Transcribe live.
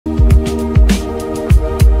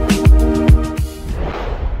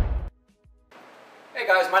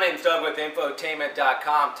name's Doug with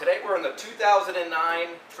Infotainment.com. Today we're in the 2009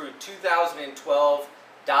 through 2012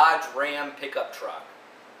 Dodge Ram pickup truck.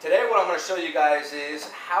 Today what I'm going to show you guys is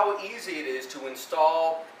how easy it is to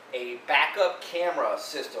install a backup camera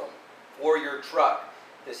system for your truck.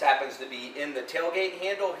 This happens to be in the tailgate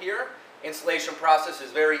handle here. Installation process is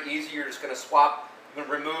very easy. You're just going to swap, you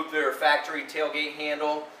can remove their factory tailgate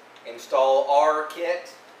handle, install our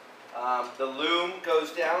kit. The loom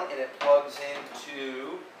goes down and it plugs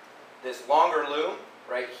into this longer loom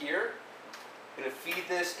right here. I'm going to feed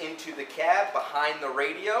this into the cab behind the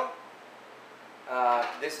radio.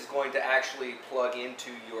 This is going to actually plug into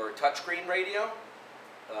your touchscreen radio.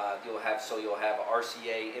 You'll have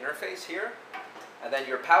RCA interface here. And then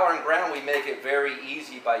your power and ground, we make it very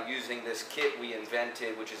easy by using this kit we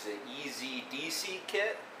invented, which is an EZ-DC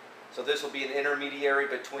kit. So this will be an intermediary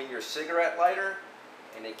between your cigarette lighter,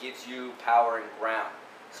 and it gives you power and ground.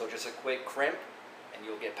 So just a quick crimp and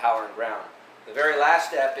you'll get power and ground. The very last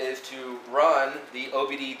step is to run the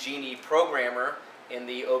OBD Genie programmer in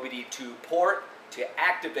the OBD2 port to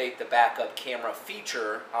activate the backup camera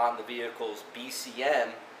feature on the vehicle's BCM.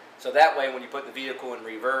 So that way when you put the vehicle in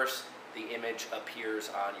reverse, the image appears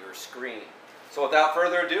on your screen. So without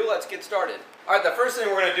further ado, let's get started. All right, the first thing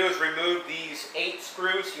we're going to do is remove these 8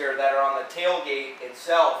 screws here that are on the tailgate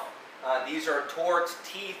itself. These are Torx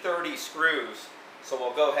T30 screws, so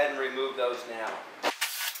we'll go ahead and remove those now.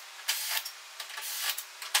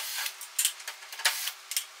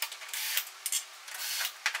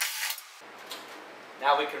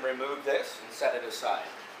 Now we can remove this and set it aside.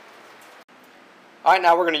 All right,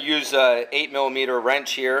 now we're going to use an 8mm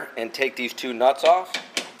wrench here and take these 2 nuts off.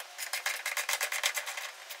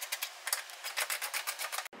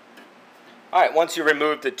 All right, once you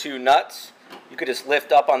remove the 2 nuts, you could just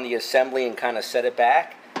lift up on the assembly and kind of set it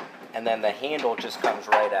back, and then the handle just comes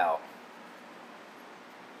right out.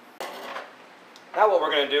 Now what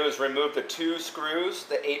we're going to do is remove the 2 screws,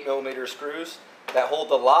 the 8mm screws, that hold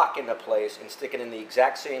the lock into place and stick it in the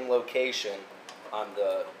exact same location on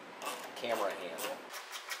the camera handle.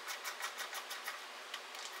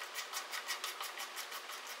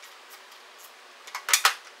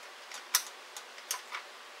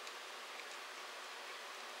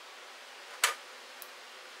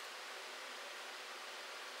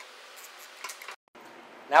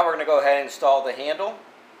 Now we're going to go ahead and install the handle.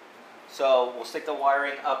 So we'll stick the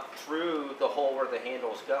wiring up through the hole where the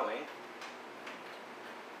handle is going.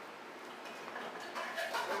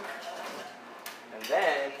 And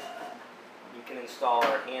then you can install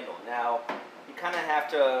our handle. Now you kind of have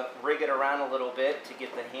to rig it around a little bit to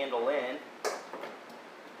get the handle in.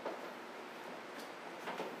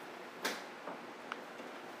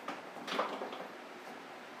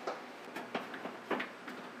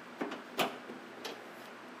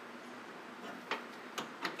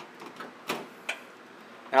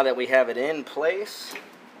 Now that we have it in place,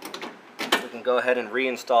 we can go ahead and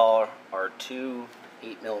reinstall our 2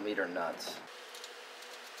 8mm nuts.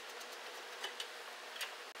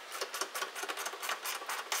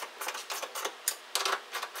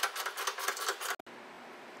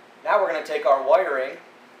 Now we're going to take our wiring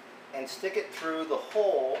and stick it through the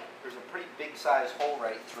hole. There's a pretty big size hole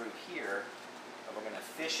right through here, and we're going to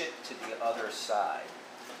fish it to the other side.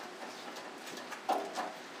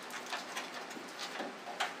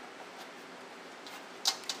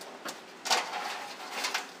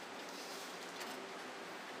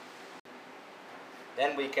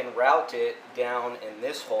 Then we can route it down in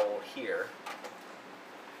this hole here,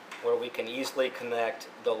 where we can easily connect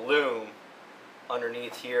the loom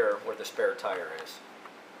underneath here where the spare tire is.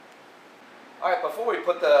 Alright, before we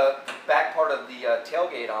put the back part of the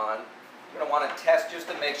tailgate on, you're going to want to test just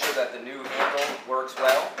to make sure that the new handle works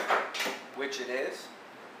well, which it is.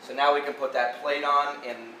 So now we can put that plate on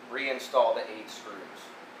and reinstall the 8 screws.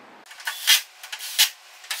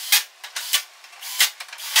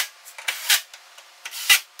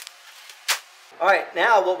 Alright,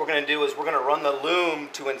 now what we're going to do is we're going to run the loom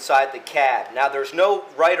to inside the cab. Now there's no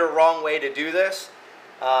right or wrong way to do this,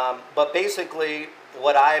 but basically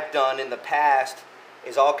what I've done in the past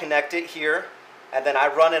is I'll connect it here, and then I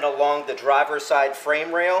run it along the driver's side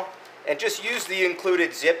frame rail, and just use the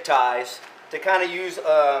included zip ties to kind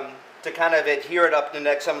of adhere it up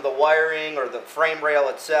to some of the wiring or the frame rail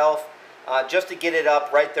itself, just to get it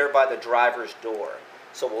up right there by the driver's door.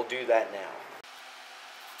 So we'll do that now.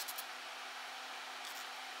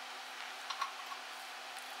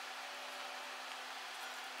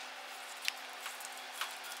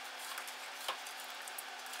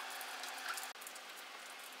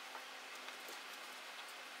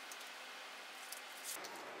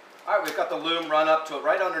 Alright, we've got the loom run up to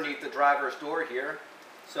right underneath the driver's door here.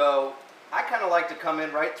 So I kind of like to come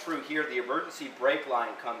in right through here. The emergency brake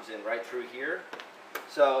line comes in right through here.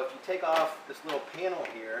 So if you take off this little panel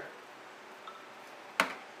here,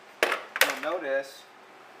 you'll notice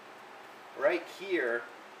right here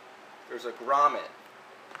there's a grommet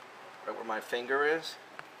right where my finger is.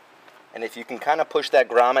 And if you can kind of push that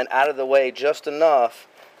grommet out of the way just enough,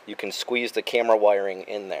 you can squeeze the camera wiring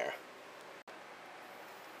in there.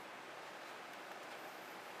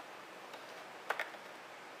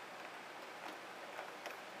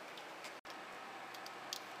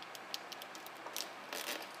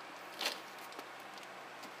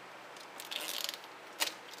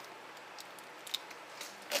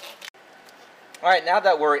 Alright, now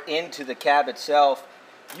that we're into the cab itself,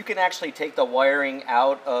 you can actually take the wiring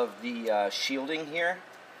out of the shielding here.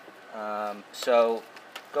 So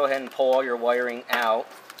go ahead and pull all your wiring out.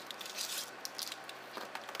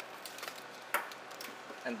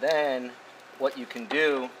 And then what you can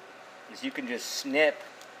do is you can just snip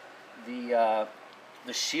the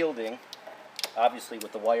shielding, obviously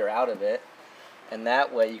with the wire out of it, and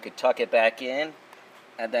that way you could tuck it back in,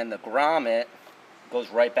 and then the grommet goes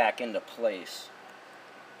right back into place,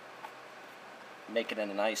 making it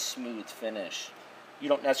a nice smooth finish. You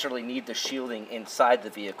don't necessarily need the shielding inside the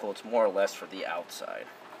vehicle, it's more or less for the outside.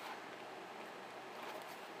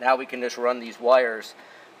 Now we can just run these wires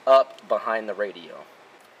up behind the radio.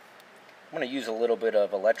 I'm going to use a little bit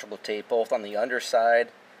of electrical tape both on the underside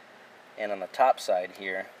and on the top side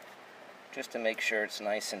here, just to make sure it's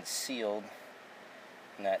nice and sealed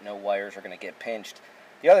and that no wires are going to get pinched.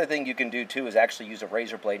 The other thing you can do too is actually use a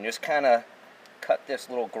razor blade and just kind of cut this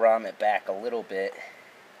little grommet back a little bit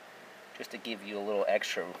just to give you a little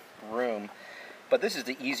extra room. But this is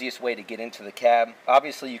the easiest way to get into the cab.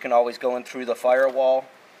 Obviously you can always go in through the firewall,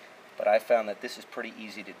 but I found that this is pretty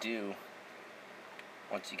easy to do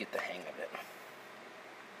once you get the hang of it.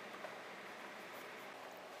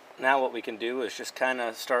 Now what we can do is just kind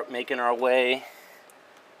of start making our way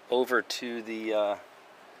over to the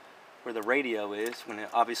where the radio is. We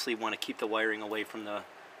obviously want to keep the wiring away from the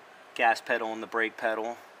gas pedal and the brake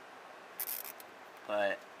pedal,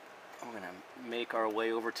 but I'm going to make our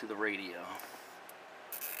way over to the radio.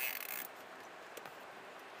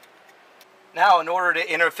 Now, in order to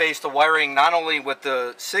interface the wiring not only with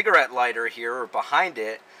the cigarette lighter here or behind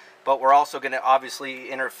it, but we're also going to obviously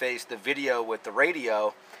interface the video with the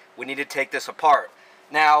radio, we need to take this apart.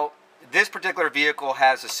 Now, this particular vehicle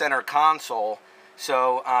has a center console,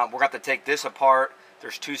 so we're going to have to take this apart.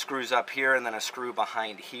 There's 2 screws up here and then a screw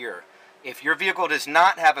behind here. If your vehicle does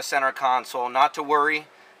not have a center console, not to worry,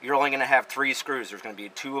 you're only going to have 3 screws. There's going to be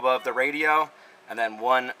 2 above the radio and then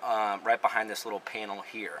 1 right behind this little panel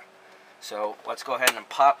here. So let's go ahead and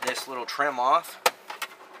pop this little trim off.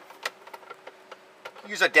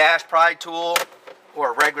 Use a dash pry tool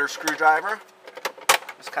or a regular screwdriver.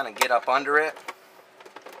 Just kind of get up under it.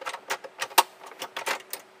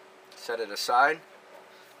 Set it aside.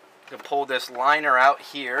 You can pull this liner out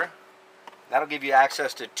here. That'll give you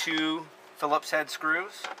access to 2 Phillips head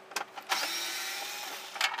screws.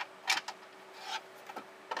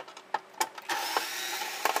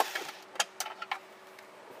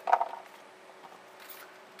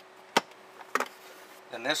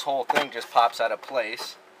 And this whole thing just pops out of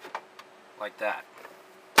place like that.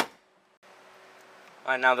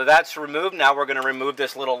 Alright, now that that's removed, now we're going to remove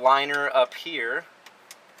this little liner up here.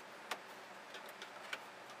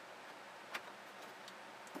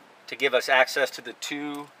 To give us access to the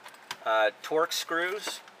 2 Torx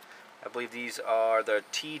screws. I believe these are the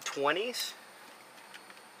T20s.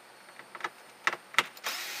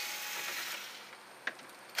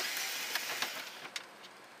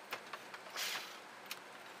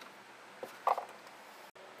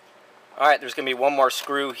 Alright, there's going to be 1 more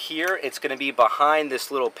screw here. It's going to be behind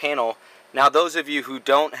this little panel. Now those of you who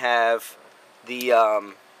don't have the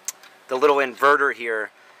little inverter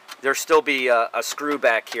here, there'll still be a screw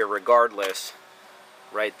back here regardless,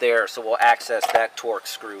 right there, so we'll access that Torx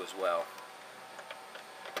screw as well.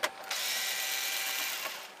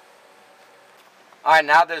 Alright,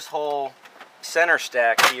 now this whole center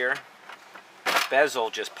stack here,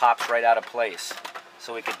 bezel just pops right out of place.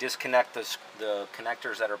 So we could disconnect the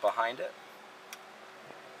connectors that are behind it.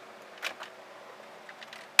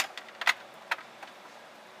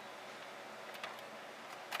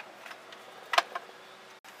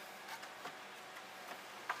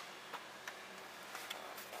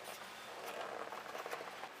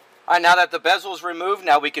 Alright, now that the bezel is removed,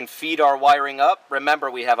 now we can feed our wiring up. Remember,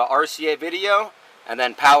 we have a RCA video and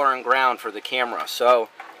then power and ground for the camera. So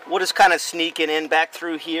we'll just kind of sneak it in back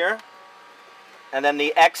through here. And then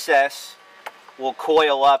the excess will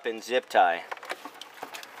coil up and zip tie.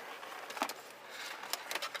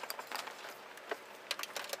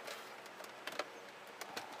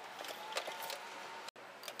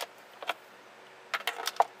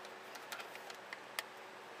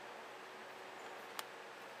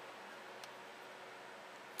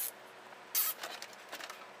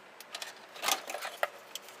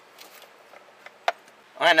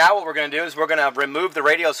 All right, now what we're going to do is we're going to remove the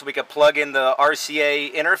radio so we can plug in the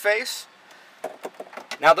RCA interface.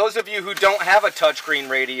 Now, those of you who don't have a touchscreen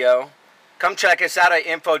radio, come check us out at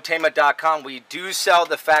infotainment.com. We do sell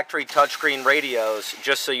the factory touchscreen radios,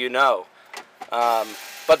 just so you know.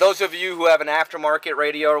 But those of you who have an aftermarket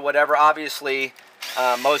radio or whatever, obviously,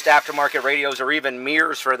 most aftermarket radios, or even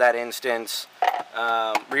mirrors for that instance,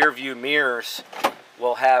 rear view mirrors,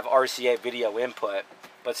 will have RCA video input.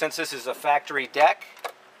 But since this is a factory deck,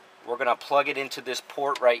 we're going to plug it into this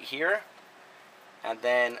port right here, and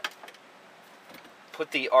then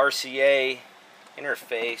put the RCA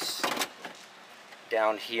interface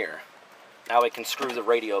down here. Now we can screw the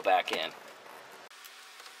radio back in.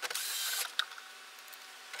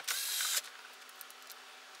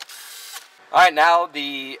 Alright, now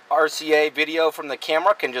the RCA video from the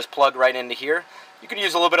camera can just plug right into here. You can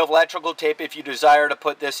use a little bit of electrical tape if you desire to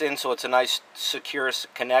put this in so it's a nice secure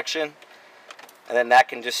connection. And then that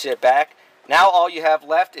can just sit back. Now all you have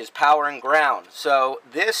left is power and ground. So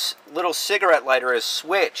this little cigarette lighter is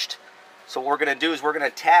switched. So what we're going to do is we're going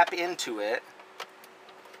to tap into it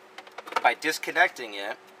by disconnecting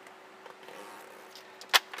it.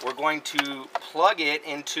 We're going to plug it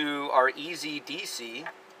into our Easy DC.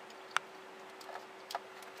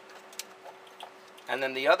 And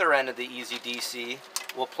then the other end of the Easy DC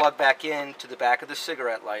will plug back in to the back of the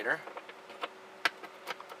cigarette lighter.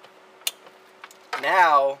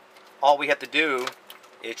 Now, all we have to do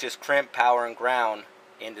is just crimp power and ground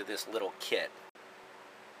into this little kit.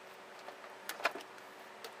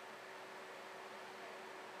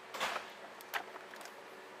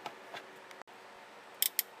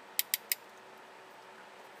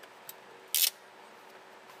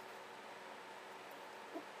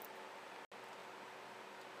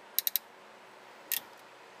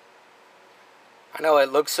 I know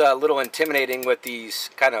it looks a little intimidating with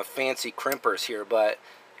these kind of fancy crimpers here, but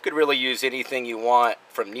you could really use anything you want,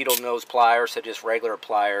 from needle nose pliers to just regular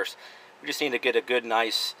pliers. We just need to get a good,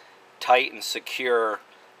 nice, tight and secure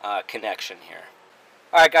connection here.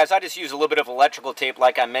 Alright guys, I just use a little bit of electrical tape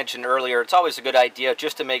like I mentioned earlier. It's always a good idea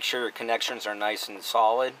just to make sure your connections are nice and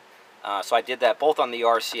solid. So I did that both on the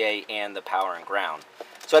RCA and the power and ground.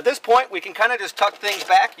 So at this point we can kind of just tuck things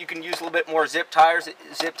back. You can use a little bit more zip ties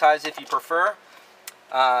if you prefer.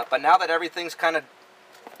 But now that everything's kind of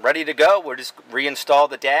ready to go, we'll just reinstall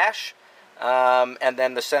the dash and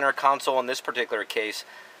then the center console in this particular case.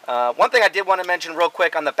 One thing I did want to mention real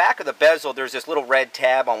quick, on the back of the bezel there's this little red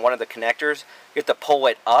tab on one of the connectors. You have to pull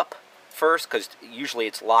it up first because usually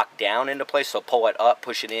it's locked down into place, so pull it up,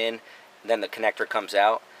 push it in, and then the connector comes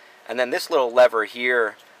out. And then this little lever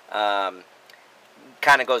here kind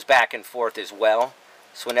of goes back and forth as well.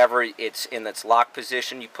 So whenever it's in its lock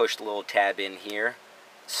position, you push the little tab in here,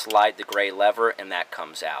 slide the gray lever, and that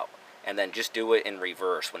comes out. And then just do it in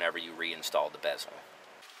reverse whenever you reinstall the bezel.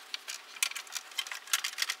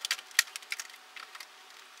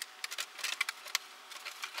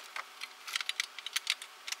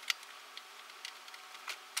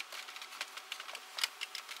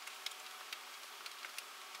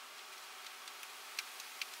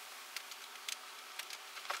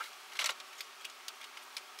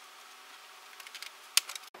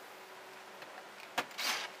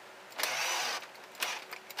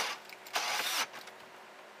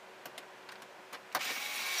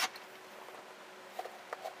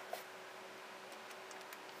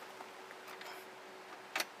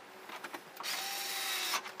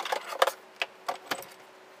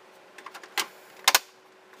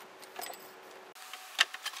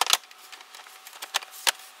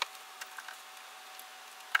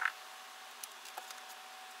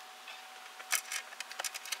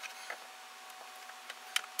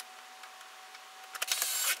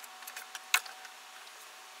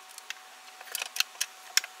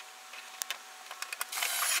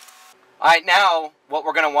 Alright, now what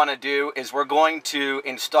we're going to want to do is we're going to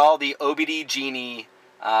install the OBD Genie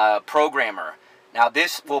programmer. Now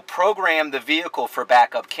this will program the vehicle for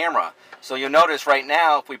backup camera. So you'll notice right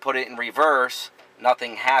now if we put it in reverse,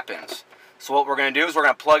 nothing happens. So what we're going to do is we're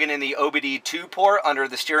going to plug it in the OBD2 port under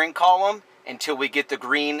the steering column until we get the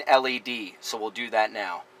green LED. So we'll do that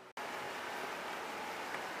now.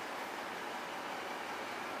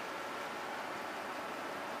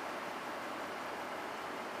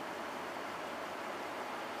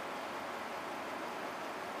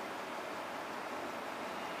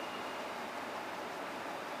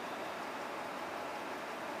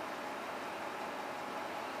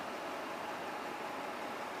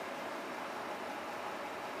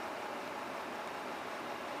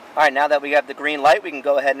 Alright, now that we have the green light, we can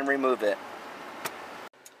go ahead and remove it.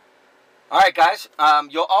 Alright guys,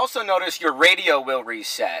 you'll also notice your radio will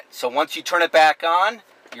reset. So once you turn it back on,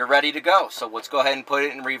 you're ready to go. So let's go ahead and put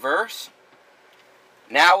it in reverse.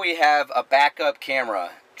 Now we have a backup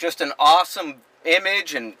camera. Just an awesome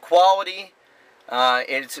image and quality.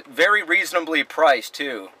 It's very reasonably priced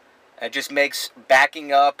too. It just makes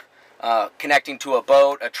backing up, connecting to a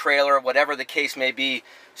boat, a trailer, whatever the case may be,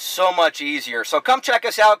 so much easier. So come check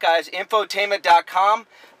us out guys, infotainment.com.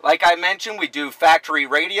 Like I mentioned, we do factory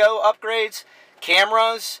radio upgrades,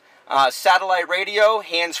 cameras, satellite radio,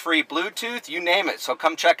 hands-free Bluetooth, you name it. So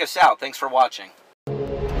come check us out. Thanks for watching.